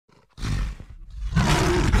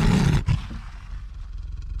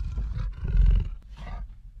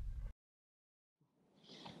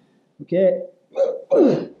Okay,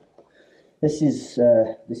 this is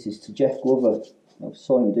to Jeff Glover. I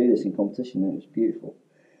saw him do this in competition and it was beautiful,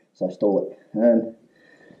 so I stole it.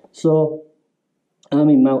 So I'm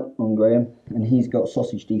in mount on Graham and he's got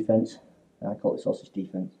sausage defense. I call it sausage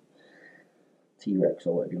defense, T-Rex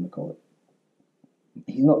or whatever you want to call it.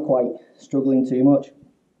 He's not quite struggling too much.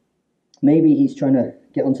 Maybe he's trying to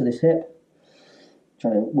get onto this hip,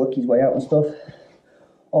 trying to work his way out and stuff.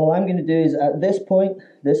 All I'm going to do is, at this point,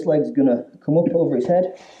 this leg's going to come up over his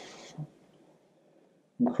head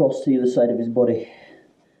and cross to the other side of his body.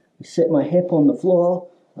 I sit my hip on the floor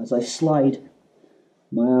as I slide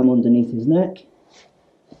my arm underneath his neck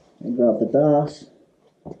and grab the darce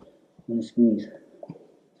and squeeze.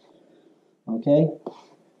 Okay?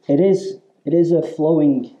 It is a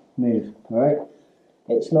flowing move, alright?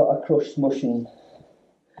 It's not a crush smushing,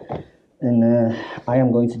 and I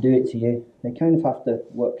am going to do it to you. They kind of have to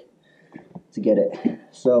work to get it.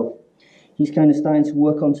 So he's kind of starting to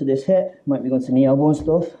work onto this hip, might be going to knee, elbow and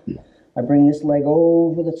stuff. I bring this leg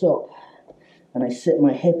over the top and I sit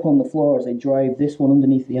my hip on the floor as I drive this one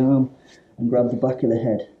underneath the arm and grab the back of the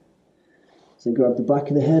head. So I grab the back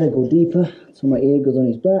of the head, I go deeper, so my ear goes on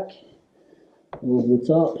his back, over the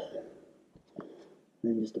top,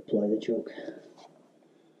 and then just apply the choke.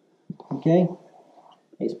 Okay?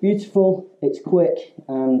 It's beautiful, it's quick,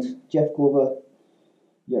 and Jeff Glover,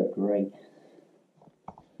 you're great.